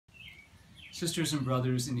Sisters and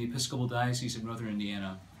brothers in the Episcopal Diocese of Northern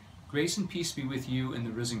Indiana, grace and peace be with you in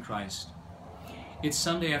the risen Christ. It's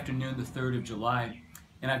Sunday afternoon, the 3rd of July,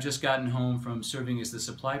 and I've just gotten home from serving as the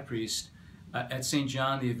supply priest at St.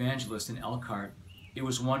 John the Evangelist in Elkhart. It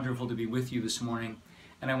was wonderful to be with you this morning,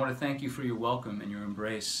 and I want to thank you for your welcome and your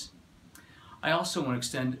embrace. I also want to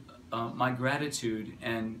extend my gratitude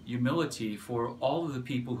and humility for all of the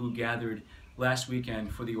people who gathered last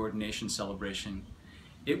weekend for the ordination celebration.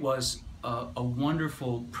 It was a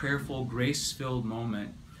wonderful, prayerful, grace-filled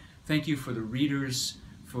moment. Thank you for the readers,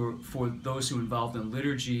 for those who involved in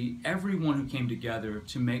liturgy, everyone who came together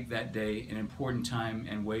to make that day an important time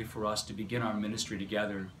and way for us to begin our ministry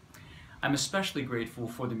together. I'm especially grateful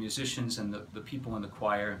for the musicians and the people in the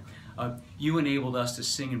choir. You enabled us to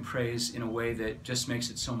sing and praise in a way that just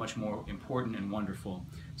makes it so much more important and wonderful.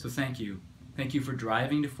 So thank you. Thank you for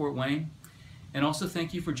driving to Fort Wayne, and also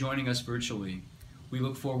thank you for joining us virtually. We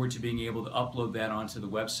look forward to being able to upload that onto the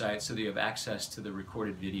website so that you have access to the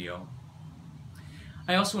recorded video.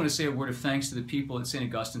 I also want to say a word of thanks to the people at St.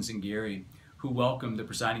 Augustine's in Gary who welcomed the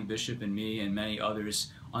presiding bishop and me and many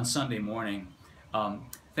others on Sunday morning.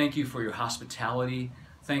 Thank you for your hospitality.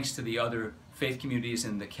 Thanks to the other faith communities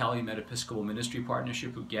in the Calumet Episcopal Ministry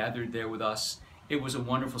Partnership who gathered there with us. It was a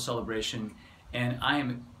wonderful celebration, and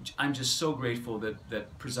I'm just so grateful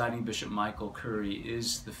that Presiding Bishop Michael Curry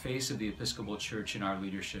is the face of the Episcopal Church in our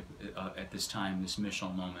leadership at this time, this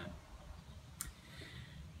missional moment.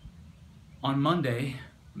 On Monday,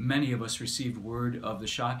 many of us received word of the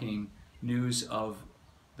shocking news of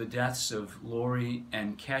the deaths of Lori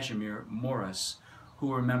and Casimir Morris, who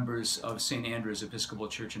were members of St. Andrew's Episcopal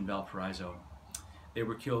Church in Valparaiso. They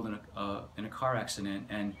were killed in a car accident,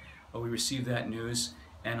 and we received that news.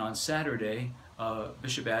 And on Saturday,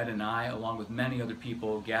 Bishop Ed and I, along with many other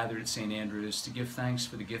people, gathered at St. Andrew's to give thanks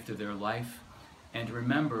for the gift of their life and to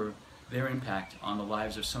remember their impact on the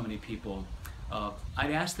lives of so many people.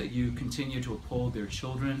 I'd ask that you continue to uphold their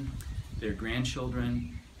children, their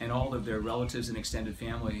grandchildren, and all of their relatives and extended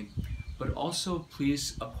family, but also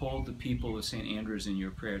please uphold the people of St. Andrew's in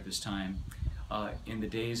your prayer at this time, in the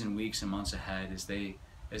days and weeks and months ahead as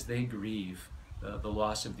they grieve the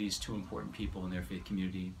loss of these two important people in their faith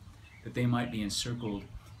community, that they might be encircled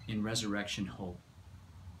in resurrection hope.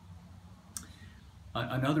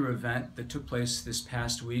 Another event that took place this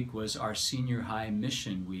past week was our Senior High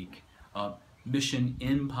Mission Week, Mission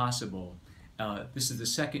Impossible. This is the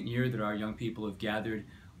second year that our young people have gathered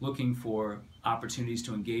looking for opportunities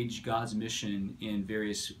to engage God's mission in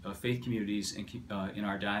various faith communities in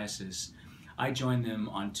our diocese. I joined them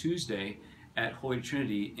on Tuesday at Holy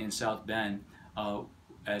Trinity in South Bend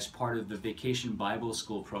as part of the Vacation Bible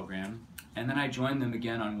School program, and then I joined them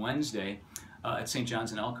again on Wednesday at St.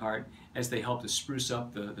 John's in Elkhart as they helped to spruce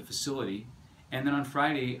up the facility, and then on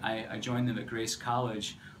Friday I joined them at Grace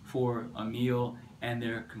College for a meal and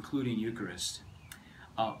their concluding Eucharist.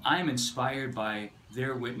 I'm inspired by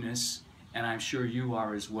their witness, and I'm sure you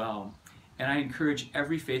are as well, and I encourage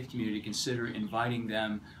every faith community to consider inviting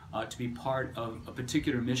them to be part of a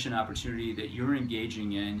particular mission opportunity that you're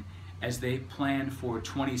engaging in as they plan for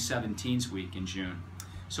 2017's week in June.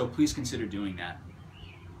 So please consider doing that.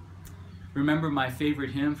 Remember my favorite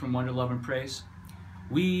hymn from Wonder, Love, and Praise?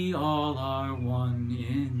 We all are one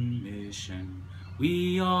in mission.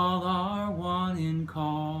 We all are one in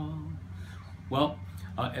call. Well,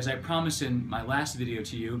 as I promised in my last video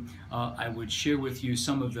to you, I would share with you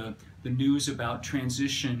some of the news about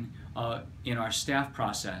transition in our staff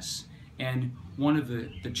process. And one of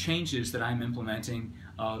the changes that I'm implementing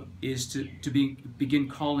is to begin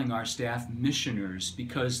calling our staff missioners,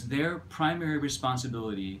 because their primary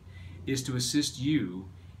responsibility is to assist you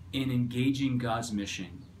in engaging God's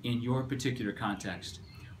mission in your particular context,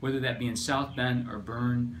 whether that be in South Bend or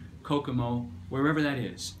Bern, Kokomo, wherever that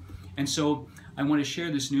is. And so I want to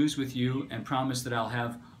share this news with you and promise that I'll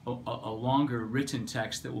have a longer written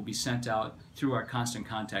text that will be sent out through our constant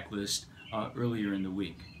contact list earlier in the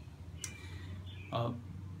week.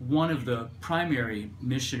 One of the primary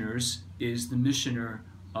missioners is the missioner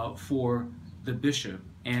for the bishop,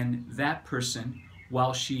 and that person,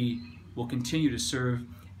 while she will continue to serve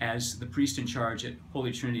as the priest in charge at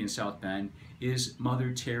Holy Trinity in South Bend, is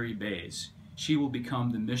Mother Terry Bays. She will become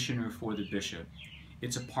the missioner for the bishop.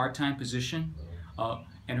 It's a part-time position,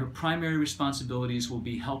 and her primary responsibilities will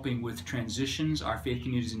be helping with transitions, our faith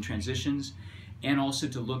communities in transitions, and also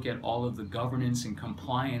to look at all of the governance and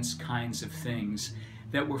compliance kinds of things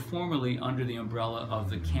that were formerly under the umbrella of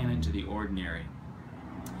the canon to the ordinary.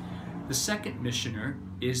 The second missioner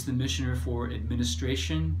is the missioner for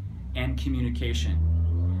administration and communication.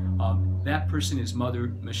 That person is Mother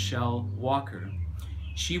Michelle Walker.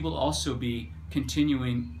 She will also be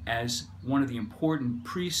continuing as one of the important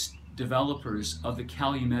priest developers of the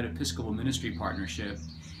Calumet Episcopal Ministry Partnership,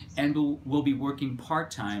 and will be working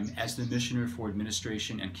part-time as the Missioner for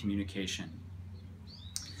Administration and Communication.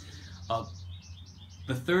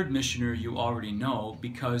 The third missioner you already know,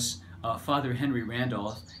 because Father Henry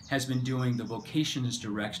Randolph has been doing the Vocations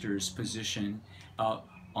Director's position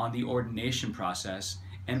on the ordination process,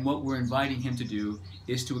 and what we're inviting him to do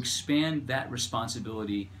is to expand that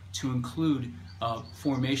responsibility to include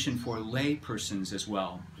formation for lay persons as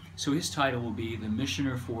well. So his title will be the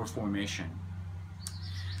Missioner for Formation.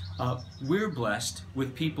 We're blessed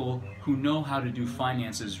with people who know how to do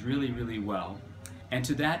finances really, really well. And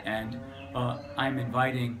to that end, I'm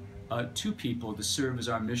inviting two people to serve as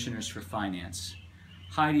our missioners for finance.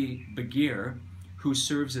 Heidi Begier, who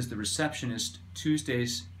serves as the receptionist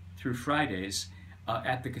Tuesdays through Fridays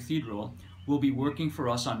at the cathedral, will be working for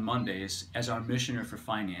us on Mondays as our missioner for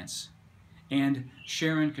finance. And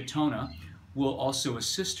Sharon Katona will also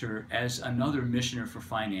assist her as another missioner for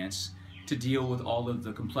finance to deal with all of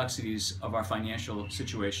the complexities of our financial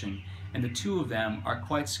situation. And the two of them are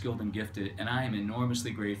quite skilled and gifted, and I am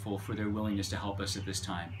enormously grateful for their willingness to help us at this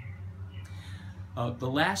time. The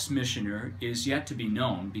last missioner is yet to be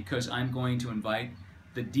known, because I'm going to invite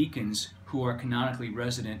the deacons who are canonically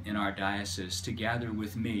resident in our diocese to gather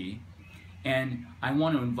with me, and I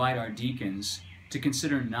want to invite our deacons to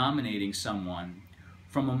consider nominating someone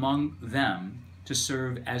from among them to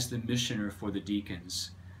serve as the missioner for the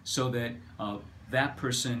deacons, so that that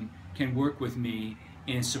person can work with me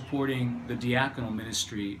in supporting the diaconal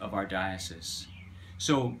ministry of our diocese.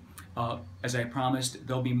 So, as I promised,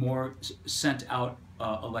 there'll be more sent out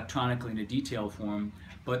electronically in a detailed form,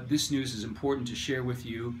 but this news is important to share with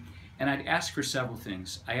you, and I'd ask for several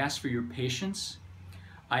things. I ask for your patience,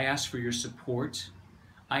 I ask for your support,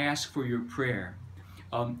 I ask for your prayer.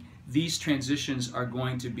 These transitions are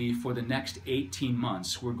going to be for the next 18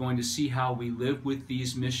 months. We're going to see how we live with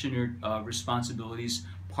these missioner responsibilities,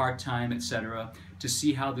 part-time, etc., to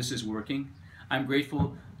see how this is working. I'm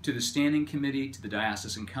grateful to the Standing Committee, to the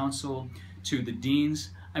Diocesan Council, to the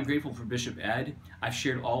Deans. I'm grateful for Bishop Ed. I've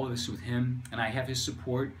shared all of this with him, and I have his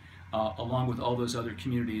support, along with all those other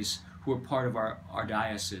communities who are part of our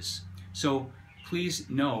diocese. So please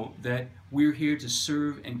know that we're here to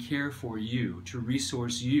serve and care for you, to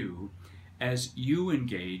resource you as you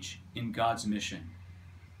engage in God's mission.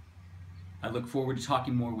 I look forward to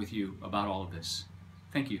talking more with you about all of this.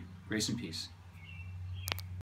 Thank you. Grace and peace.